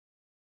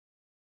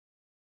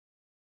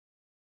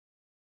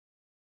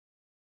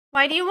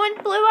Why do you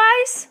want blue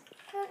eyes?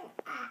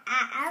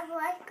 I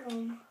like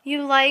them.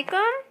 You like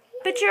them?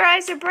 But your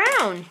eyes are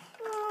brown.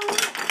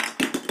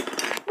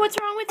 What's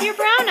wrong with your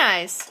brown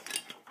eyes?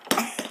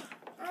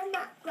 I'm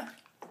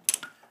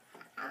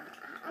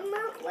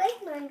not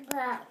like my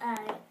brown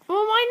eyes.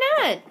 Well, why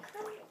not?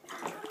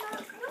 I'm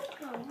not like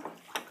them.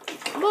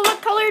 Well,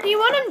 what color do you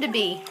want them to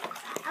be?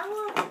 I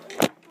want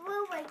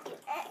blue like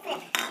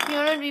that. You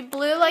want them to be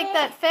blue like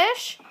that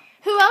fish?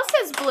 Who else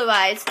has blue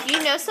eyes? Do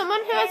you know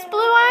someone who has blue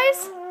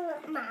eyes?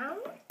 Mom?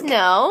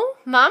 No,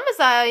 Mama's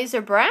eyes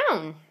are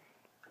brown.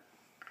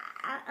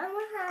 I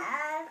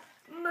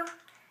want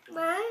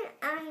my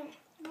eyes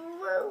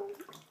blue.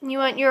 You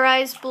want your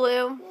eyes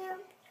blue?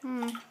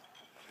 Yeah.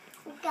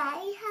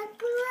 Daddy has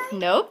blue eyes?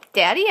 Nope,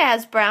 Daddy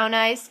has brown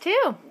eyes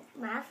too.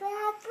 Martha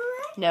has blue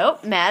eyes?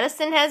 Nope,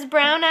 Madison has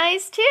brown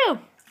eyes too.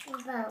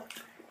 What about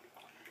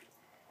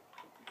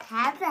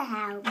Papa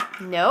has?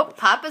 Nope,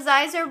 Papa's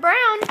eyes are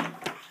brown.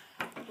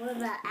 What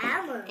about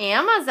Emma?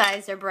 Emma's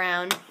eyes are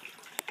brown.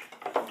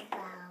 What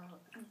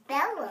about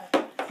Bella?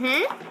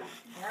 Hmm?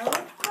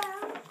 Bella's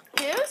brown?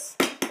 Whose?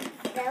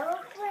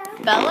 Bella's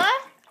brown? Bella?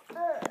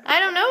 I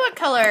don't know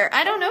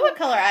what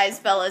color eyes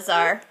Bella's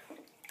are.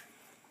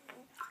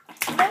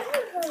 Maybe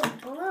they're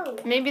blue.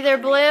 Maybe they're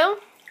blue?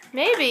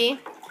 Maybe.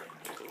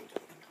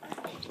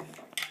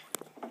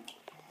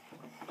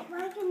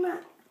 Why can I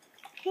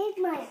take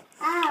my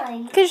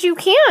eye? Because you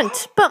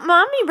can't. But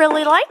Mommy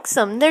really likes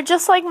them. They're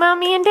just like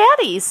Mommy and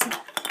Daddy's.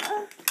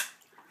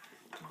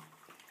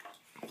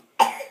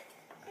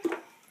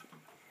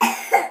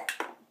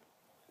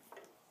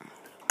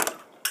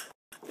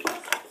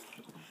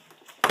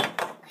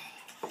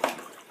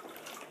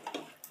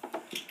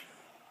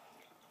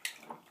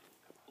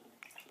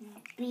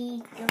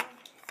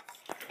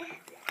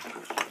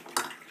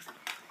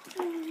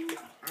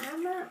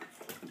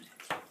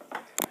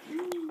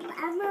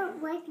 I'm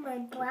not like my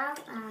brown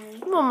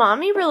eyes. Well,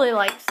 Mommy really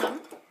likes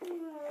them.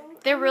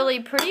 They're really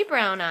pretty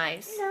brown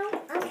eyes. No,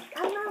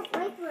 I'm not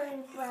like my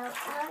brown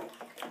eyes.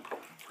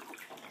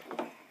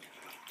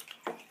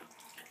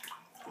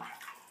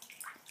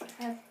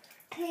 A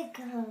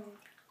pickle.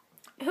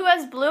 Who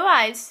has blue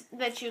eyes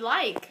that you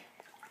like?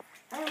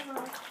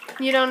 Emma.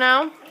 You don't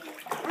know?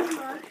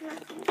 Emma.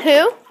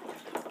 Who?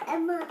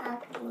 Emma has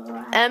blue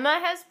eyes. Emma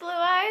has blue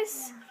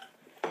eyes?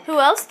 Who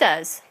else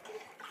does?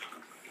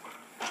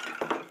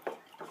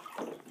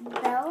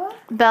 Bella?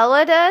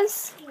 Bella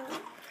does?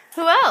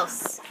 Who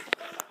else?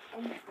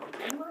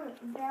 Emma,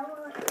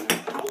 Bella, and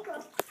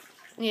Tycho.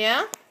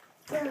 Yeah?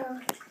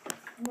 Bella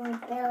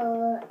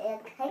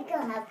and Tycho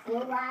have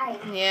blue eyes.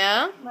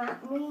 Yeah?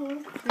 Not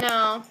me.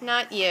 No,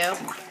 not you.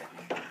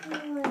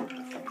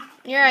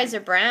 Your eyes are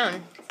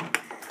brown.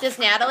 Does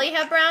Natalie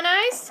have brown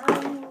eyes?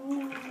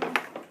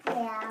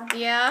 Yeah.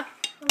 Yeah?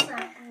 I'm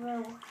not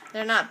blue.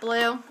 They're not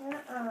blue?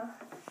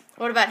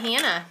 What about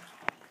Hannah?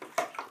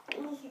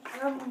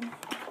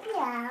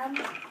 Yeah.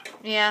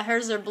 Yeah,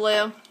 hers are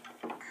blue.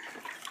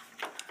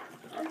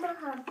 I'm not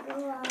have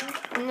blue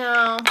eyes.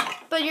 No.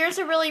 But yours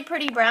are really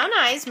pretty brown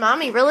eyes.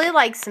 Mommy really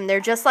likes them.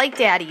 They're just like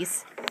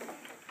Daddy's.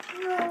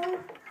 No.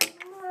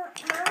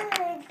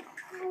 Mine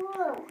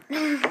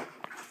blue.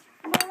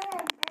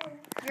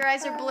 Your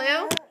eyes are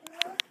blue?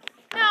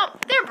 No,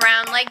 they're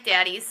brown like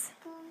Daddy's.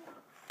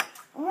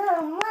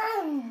 No,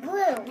 mine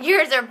blue.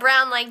 Yours are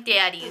brown like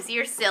Daddy's.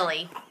 You're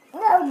silly.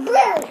 No,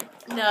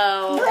 blue.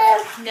 No.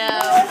 Blue.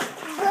 No.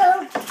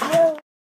 Blue. Blue.